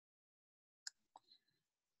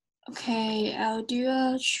Okay, I'll do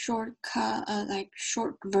a shortcut,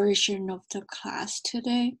 short version of the class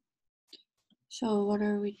today. So what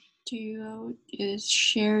are we do is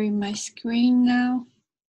sharing my screen now.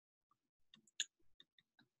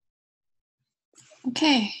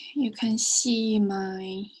 Okay, you can see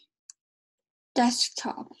my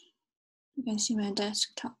desktop. You can see my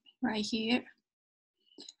desktop right here.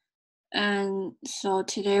 And so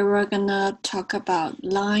today we're gonna talk about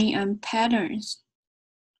line and patterns.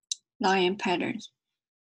 Line and patterns.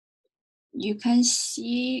 You can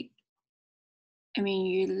see,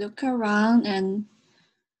 you look around and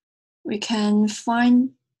we can find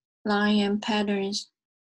line and patterns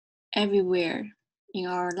everywhere in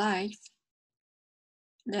our life.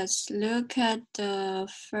 Let's look at the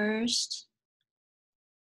first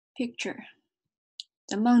picture,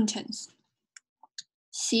 the mountains.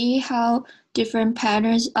 See how different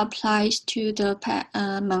patterns applies to the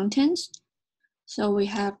mountains. So we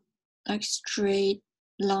have like straight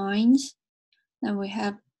lines, then we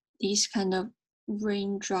have these kind of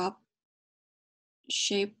raindrop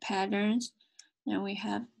shape patterns, and we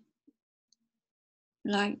have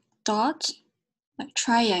like dots, like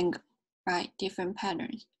triangle, right? Different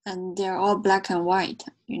patterns, and they're all black and white.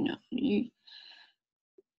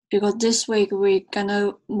 Because this week we're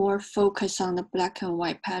gonna more focus on the black and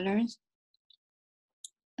white patterns.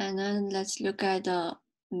 And then let's look at the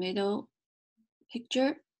middle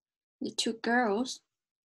picture. The two girls,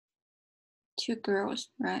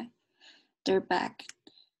 right? They're back,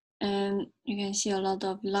 and you can see a lot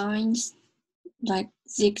of lines, like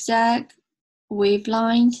zigzag, wave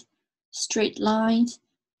lines, straight lines,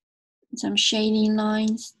 some shading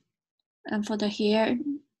lines. And for the hair,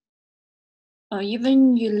 or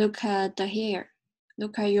even you look at the hair,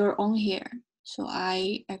 look at your own hair. So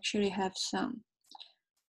I actually have some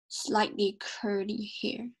slightly curly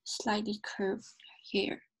hair, slightly curved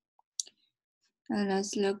hair. And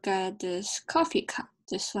let's look at this coffee cup.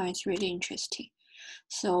 This one is really interesting.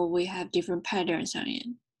 So we have different patterns on it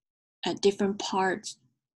at different parts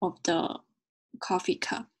of the coffee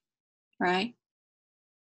cup, right?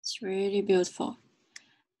 It's really beautiful.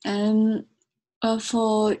 And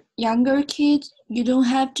for younger kids, you don't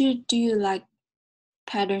have to do like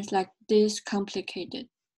patterns like this complicated.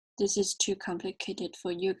 This is too complicated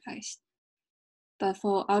for you guys. But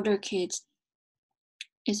for other kids,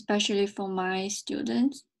 especially for my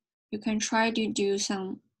students, you can try to do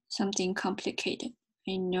something complicated.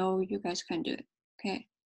 I know you guys can do it.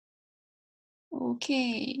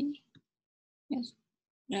 Okay. Yes.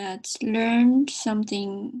 Let's learn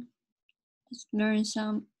something. Let's learn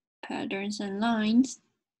some patterns and lines.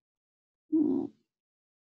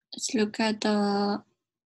 Let's look at the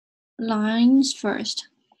lines first.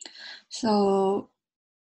 So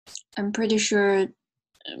I'm pretty sure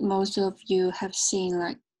most of you have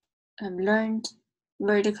learned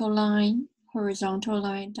vertical line, horizontal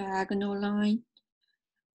line, diagonal line,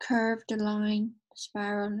 curved line,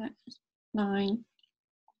 spiral line,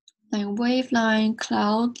 wave line,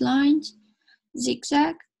 cloud lines,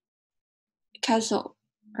 zigzag, castle,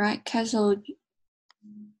 right? Castle,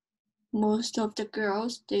 most of the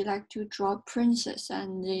girls, they like to draw princess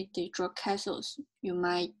and they draw castles. You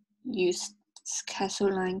might use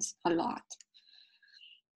castle lines a lot.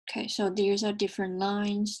 Okay, so these are different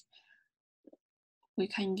lines we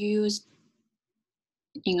can use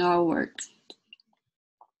in our work.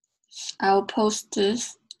 I'll post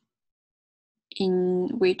this in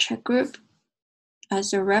WeChat group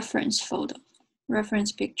as a reference photo,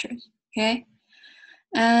 reference pictures, okay?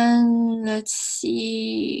 And let's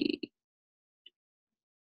see.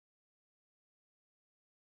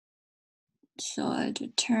 So at the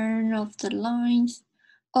turn of the lines.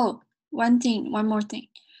 Oh, one more thing.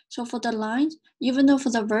 So for the lines, even though for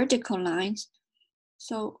the vertical lines,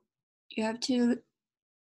 so you have to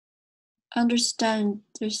understand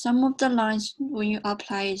there's some of the lines when you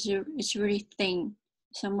apply it's really thin.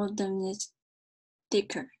 Some of them is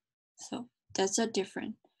thicker. So that's a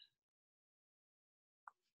difference.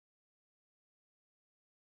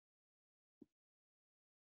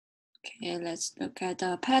 Okay, let's look at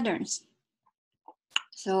the patterns.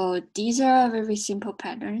 So these are very simple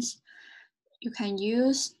patterns you can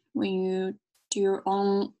use when you do your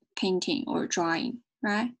own painting or drawing,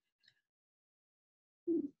 right?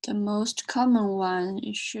 The most common one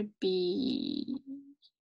should be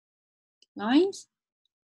lines,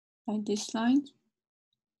 like this line,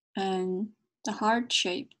 and the heart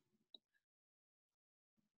shape,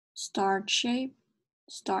 star shape,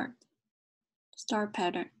 star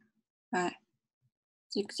pattern, right?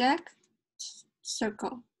 Zigzag,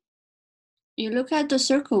 circle. You look at the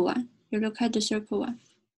circle one.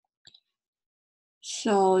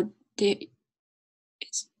 So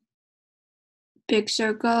it's big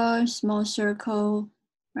circle, small circle,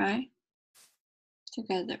 right?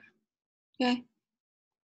 Together. Okay.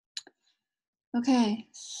 Okay,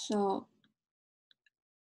 so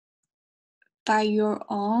by your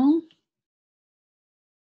own,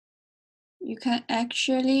 you can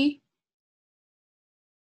actually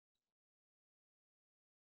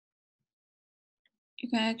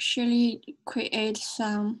create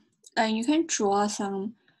some, and you can draw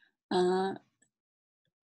some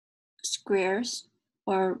squares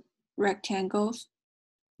or rectangles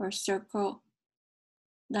or circle,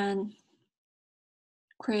 then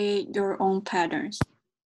create your own patterns.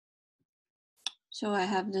 So I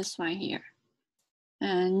have this one here,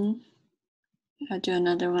 and I'll do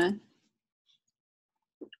another one.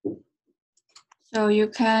 So you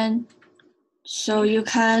can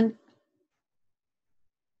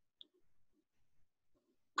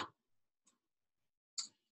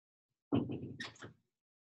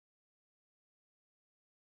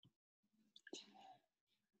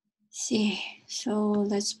see. So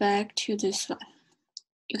let's back to this one.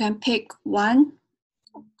 You can pick one.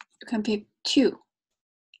 You can pick two.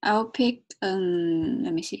 I'll pick. Let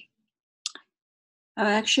me see. I'll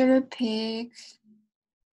actually pick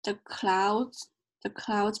the clouds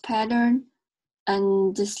pattern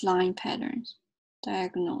and this line patterns,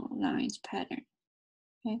 diagonal lines pattern.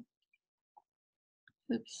 Okay.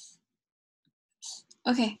 Oops.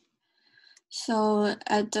 Okay. So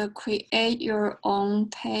at the create your own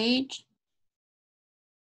page,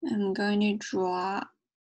 I'm going to draw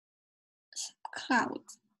some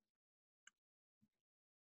clouds.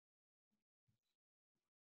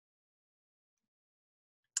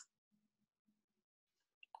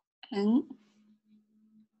 And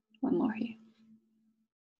one more here.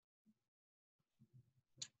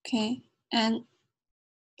 Okay, and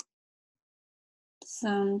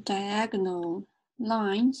some diagonal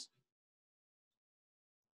lines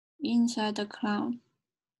inside the cloud.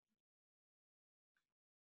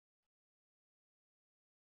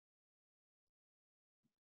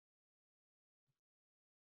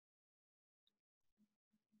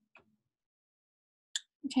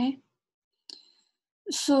 Okay.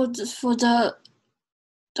 So for the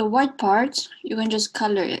white part, you can just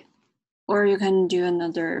color it, or you can do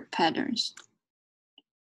another patterns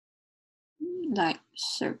like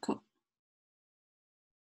circle.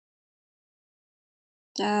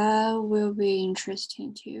 That will be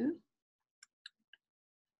interesting too.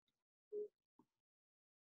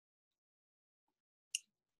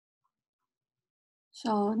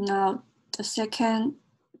 So now the second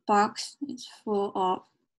box is full of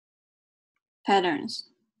patterns.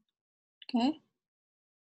 Okay.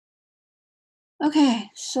 Okay,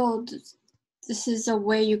 so this is a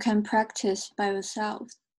way you can practice by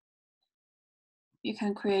yourself. You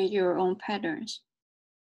can create your own patterns.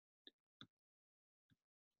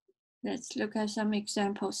 Let's look at some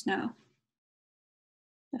examples now.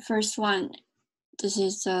 The first one, this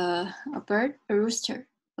is a bird, a rooster,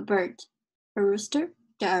 a bird, a rooster,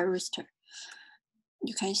 yeah, a rooster.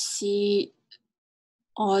 You can see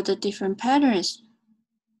all the different patterns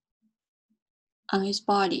on his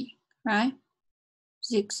body, right?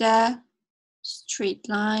 Zigzag, straight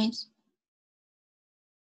lines,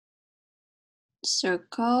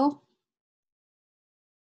 circle,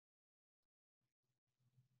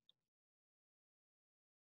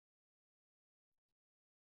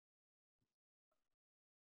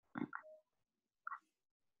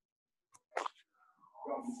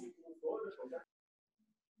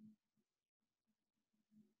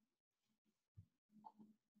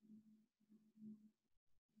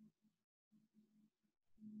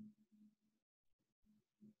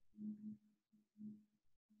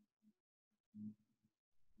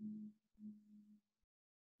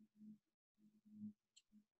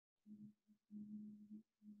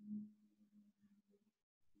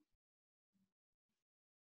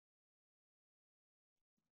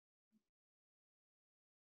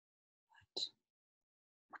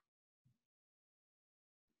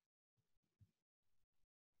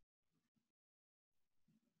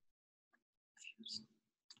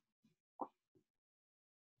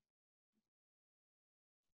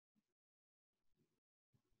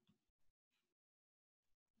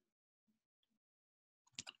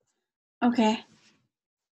 okay.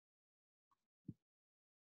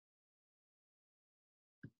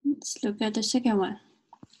 Let's look at the second one.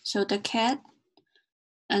 So the cat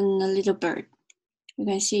and the little bird. You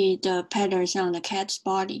can see the patterns on the cat's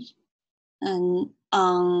body and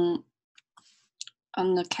on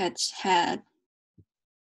the cat's head.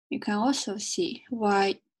 You can also see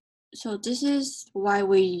why. So this is why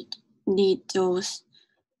we need those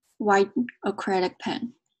white acrylic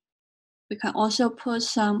pen. We can also put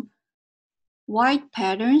some white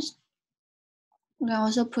patterns. We can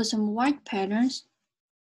also put some white patterns.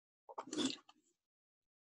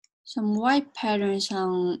 Some white patterns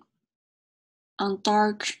on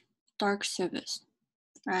dark surface,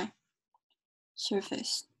 right?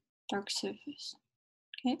 Dark surface.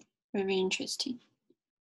 Okay, very interesting.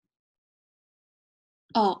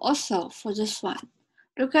 Oh, also for this one,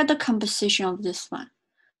 look at the composition of this one.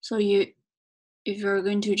 So if you're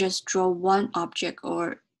going to just draw one object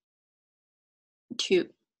or two,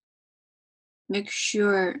 make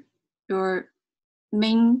sure your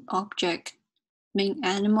main object, main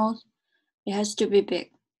animal, it has to be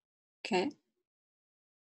big, okay?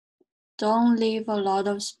 Don't leave a lot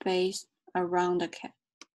of space around the cat,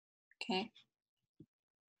 okay?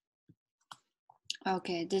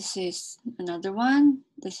 Okay, this is another one.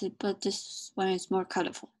 But this one is more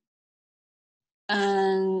colorful.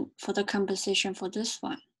 And for the composition for this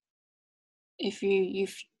one, if you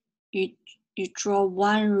draw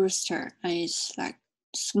one rooster and it's like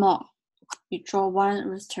small, you draw one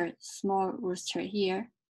rooster, small rooster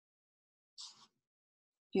here,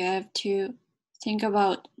 you have to think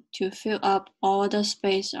about to fill up all the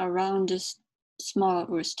space around this small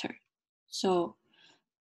rooster. So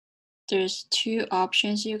there's two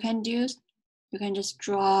options you can do. You can just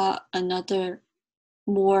draw another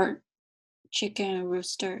more chicken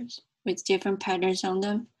roosters with different patterns on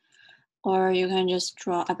them, or you can just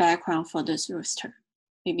draw a background for this rooster.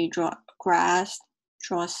 Maybe draw grass,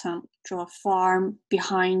 draw farm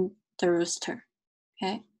behind the rooster.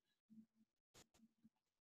 Okay.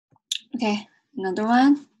 Okay, another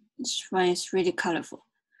one. This one is really colorful.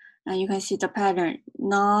 And you can see the pattern,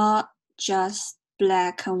 not just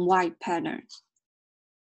black and white patterns.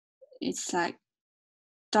 It's like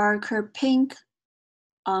darker pink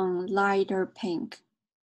on lighter pink.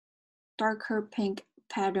 Darker pink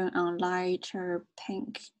pattern on lighter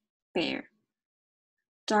pink bear.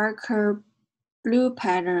 Darker blue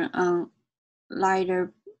pattern on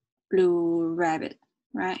lighter blue rabbit,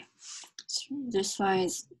 right? So this one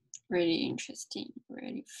is really interesting,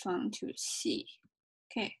 really fun to see.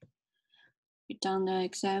 Okay, we done the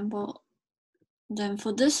example. Then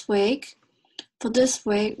for this week,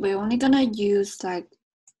 we're only gonna use like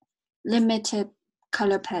limited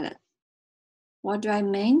color palette. What do I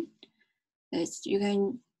mean? Is you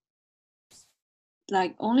can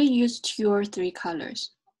like only use 2 or 3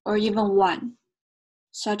 colors, or even one,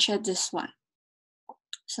 such as this one.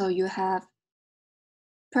 So you have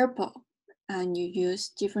purple, and you use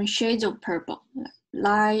different shades of purple,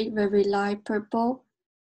 light, very light purple,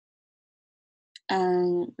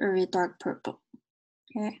 and very dark purple.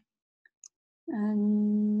 Okay,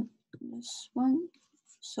 and this one,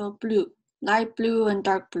 so blue, light blue and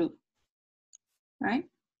dark blue, right?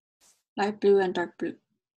 Light blue and dark blue.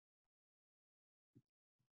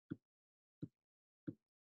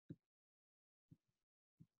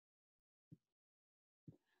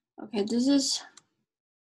 Okay, this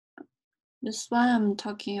one I'm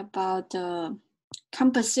talking about the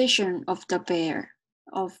composition of the bear,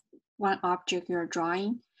 of one object you're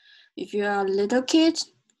drawing. If you're a little kid,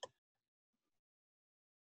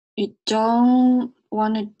 you don't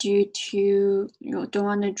want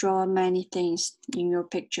to draw many things in your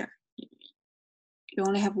picture. You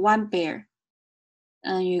only have one bear,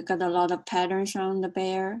 and you got a lot of patterns on the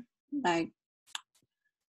bear. Like,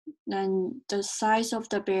 then the size of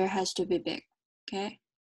the bear has to be big. Okay,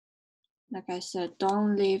 like I said,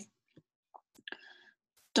 don't leave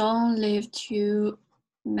too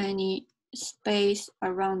many space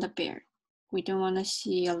around the bear. We don't want to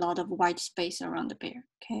see a lot of white space around the bear.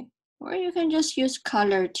 Okay, or you can just use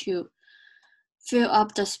color to fill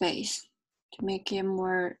up the space to make it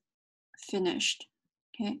more finished.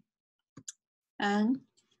 Okay, and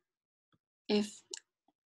if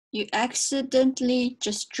you accidentally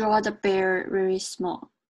just draw the bear very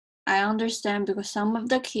small, I understand, because some of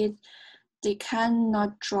the kids, they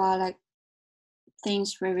cannot draw like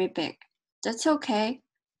things very big. That's okay.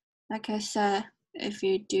 Like I said, if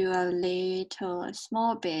you do a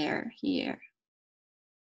small bear here,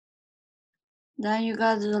 then you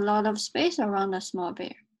got a lot of space around the small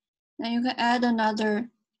bear. Then you can add another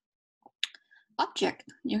object.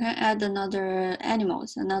 You can add another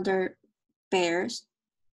animals, another bears,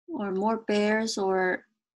 or more bears, or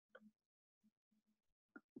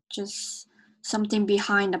just something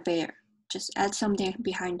behind the bear. Just add something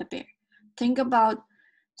behind the bear. Think about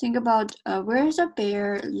where the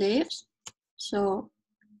bear lives. So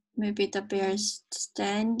maybe the bear is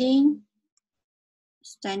standing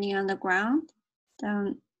on the ground.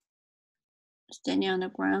 Then standing on the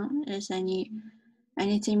ground. Is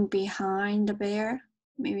anything behind the bear?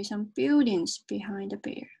 Maybe some buildings behind the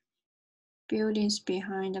bear. Buildings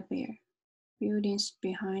behind the bear. Buildings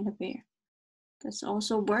behind the bear. That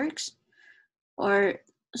also works. Or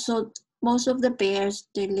so most of the bears,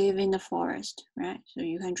 they live in the forest, right? So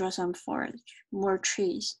you can draw some forest, more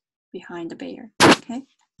trees behind the bear, okay?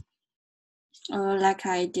 Or like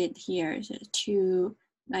I did here, so two,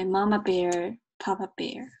 like mama bear, papa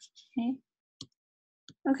bear, okay?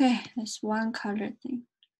 Okay, that's one color thing.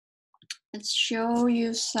 Let's show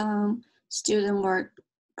you some student work,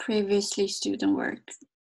 previously student work.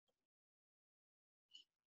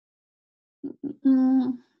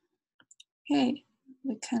 Okay,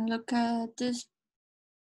 we can look at this,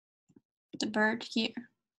 the bird here.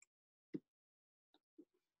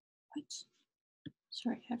 Wait.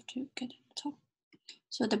 Sorry, I have to get it top.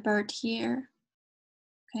 So the bird here,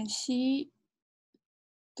 you can see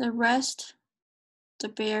the rest, the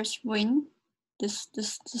bear's wing, this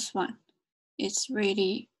one. It's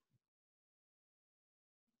really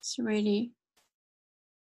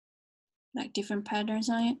like different patterns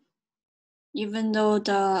on it, even though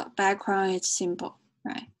the background is simple,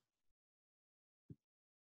 right?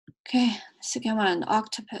 Okay, second one,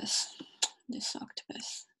 octopus. This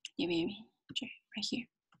octopus, right here.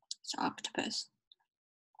 It's octopus.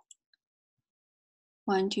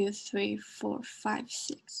 1, 2, 3, 4, 5,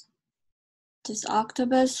 6. This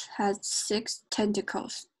octopus has 6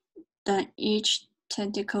 tentacles. Then each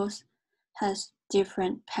tentacles has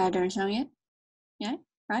different patterns on it. Yeah,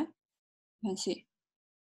 right? You can see.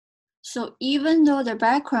 So even though the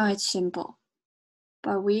background is simple,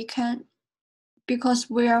 but we can, because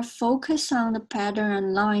we are focused on the pattern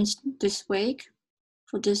and lines this week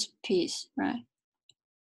for this piece, right?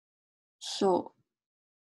 So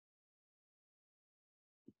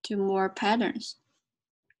do more patterns,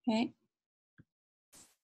 okay?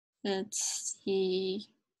 Let's see,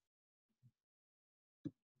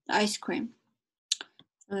 the ice cream.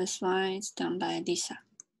 So this one is done by Lisa.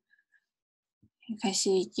 You can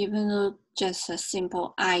see, even though just a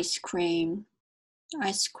simple ice cream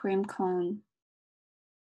cone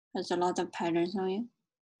has a lot of patterns on it,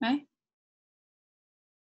 right?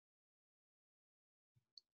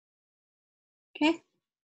 Okay.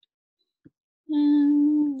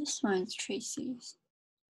 And this one is Tracy's.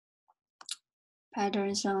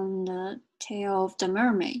 Patterns on the tail of the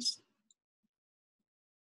mermaids.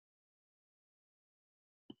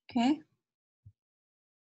 Okay.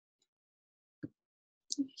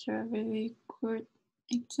 These are very good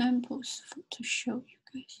examples to show you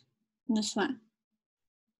guys. And this one.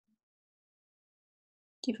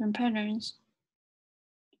 Different patterns.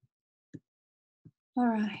 All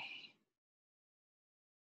right.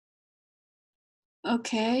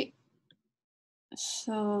 Okay.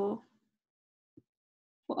 So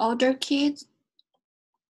for older kids,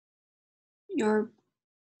 your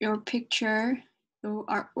picture, your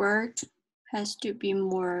artwork has to be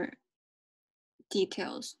more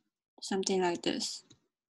details, something like this.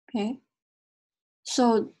 Okay.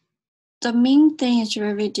 So the main thing is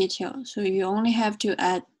very detailed. So you only have to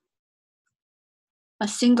add a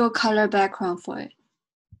single color background for it.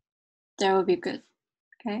 That will be good.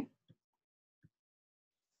 Okay.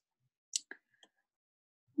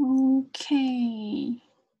 Okay.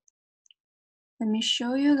 Let me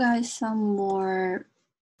show you guys some more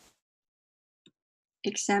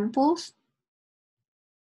examples.